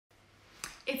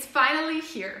It's finally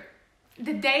here.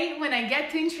 The day when I get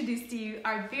to introduce to you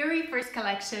our very first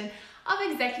collection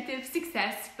of executive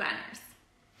success planners.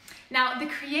 Now, the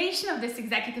creation of this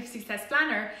executive success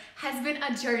planner has been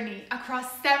a journey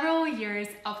across several years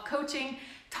of coaching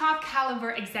top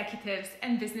caliber executives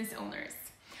and business owners,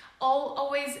 all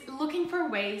always looking for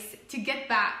ways to get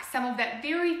back some of that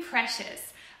very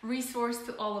precious resource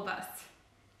to all of us,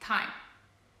 time.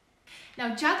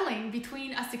 Now, juggling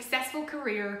between a successful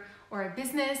career or a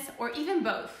business or even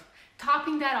both,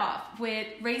 topping that off with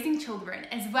raising children,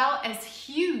 as well as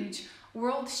huge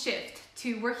world shift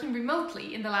to working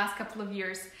remotely in the last couple of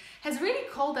years, has really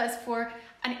called us for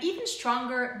an even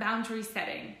stronger boundary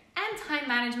setting and time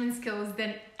management skills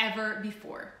than ever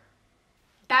before.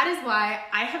 That is why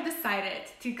I have decided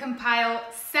to compile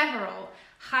several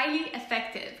highly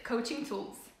effective coaching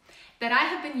tools that I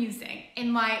have been using in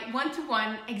my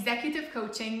one-to-one executive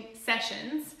coaching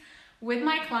sessions with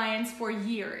my clients for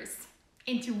years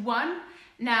into one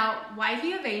now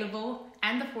widely available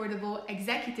and affordable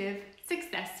executive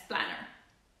success planner.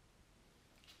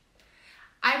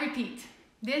 I repeat,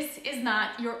 this is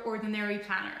not your ordinary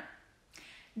planner.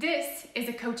 This is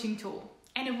a coaching tool,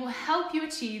 and it will help you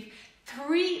achieve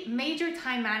 3 major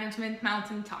time management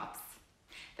mountaintops.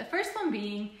 The first one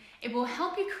being, it will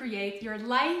help you create your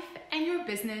life and your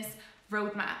business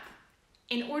roadmap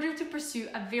in order to pursue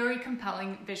a very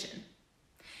compelling vision.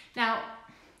 Now,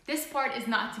 this part is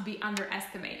not to be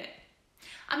underestimated.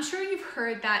 I'm sure you've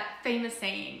heard that famous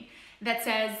saying that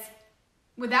says,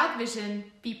 without vision,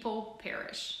 people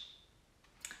perish.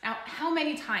 Now, how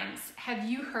many times have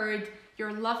you heard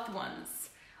your loved ones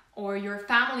or your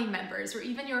family members or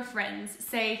even your friends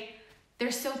say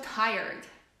they're so tired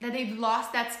that they've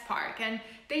lost that spark and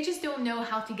they just don't know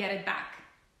how to get it back?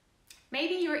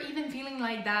 Maybe you're even feeling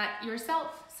like that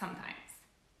yourself sometimes.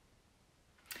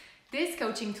 This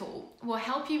coaching tool will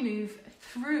help you move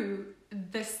through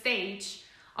the stage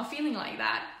of feeling like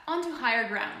that onto higher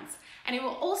grounds. And it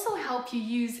will also help you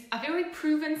use a very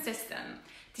proven system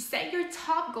to set your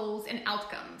top goals and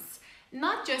outcomes,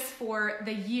 not just for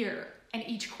the year and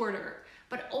each quarter,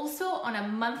 but also on a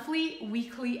monthly,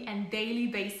 weekly, and daily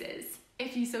basis,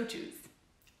 if you so choose.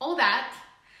 All that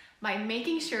by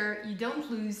making sure you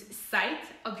don't lose sight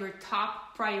of your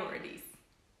top priorities.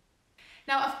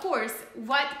 Now, of course,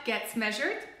 what gets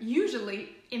measured usually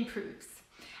improves.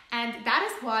 And that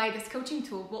is why this coaching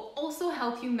tool will also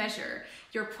help you measure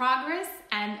your progress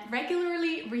and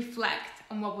regularly reflect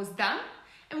on what was done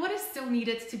and what is still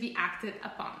needed to be acted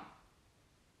upon.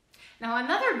 Now,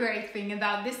 another great thing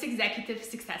about this executive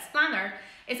success planner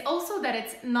is also that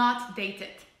it's not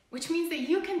dated, which means that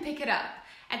you can pick it up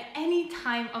at any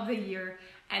time of the year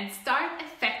and start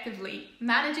effectively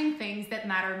managing things that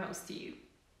matter most to you.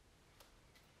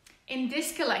 In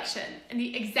this collection,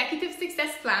 the executive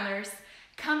success planners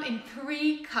come in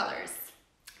 3 colors: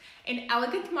 in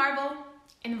elegant marble,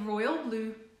 in royal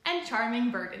blue, and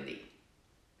charming burgundy.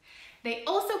 They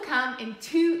also come in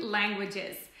 2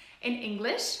 languages, in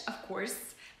English, of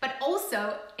course, but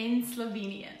also in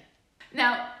Slovenian.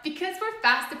 Now, because we're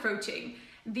fast approaching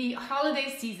the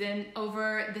holiday season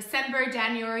over December,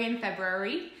 January, and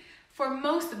February, for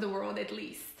most of the world at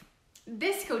least,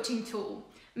 this coaching tool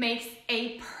makes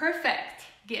a perfect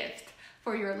gift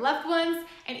for your loved ones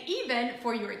and even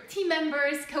for your team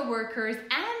members, co-workers,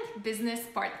 and business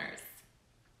partners.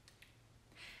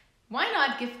 Why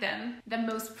not give them the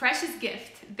most precious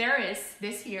gift there is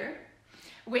this year,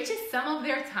 which is some of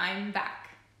their time back?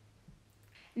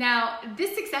 Now,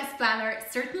 this success planner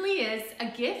certainly is a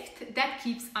gift that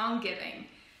keeps on giving,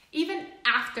 even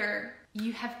after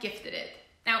you have gifted it.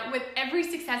 Now, with every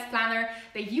success planner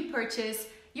that you purchase,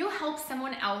 you'll help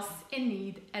someone else in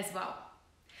need as well.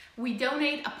 We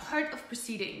donate a part of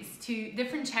proceedings to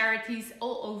different charities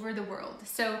all over the world.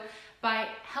 So by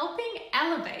helping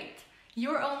elevate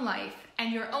your own life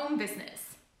and your own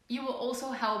business, you will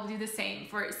also help do the same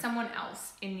for someone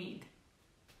else in need.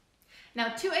 Now,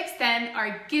 to extend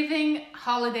our giving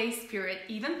holiday spirit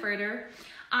even further,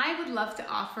 I would love to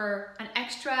offer an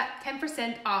extra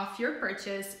 10% off your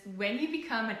purchase when you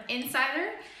become an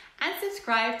insider and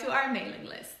subscribe to our mailing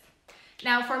list.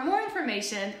 Now, for more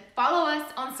information, follow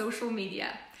us on social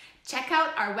media. Check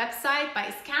out our website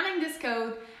by scanning this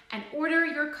code and order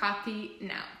your copy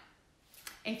now.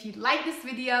 If you like this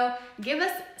video, give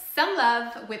us some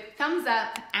love with thumbs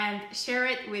up and share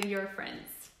it with your friends.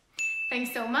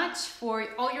 Thanks so much for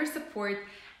all your support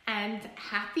and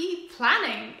happy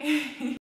planning!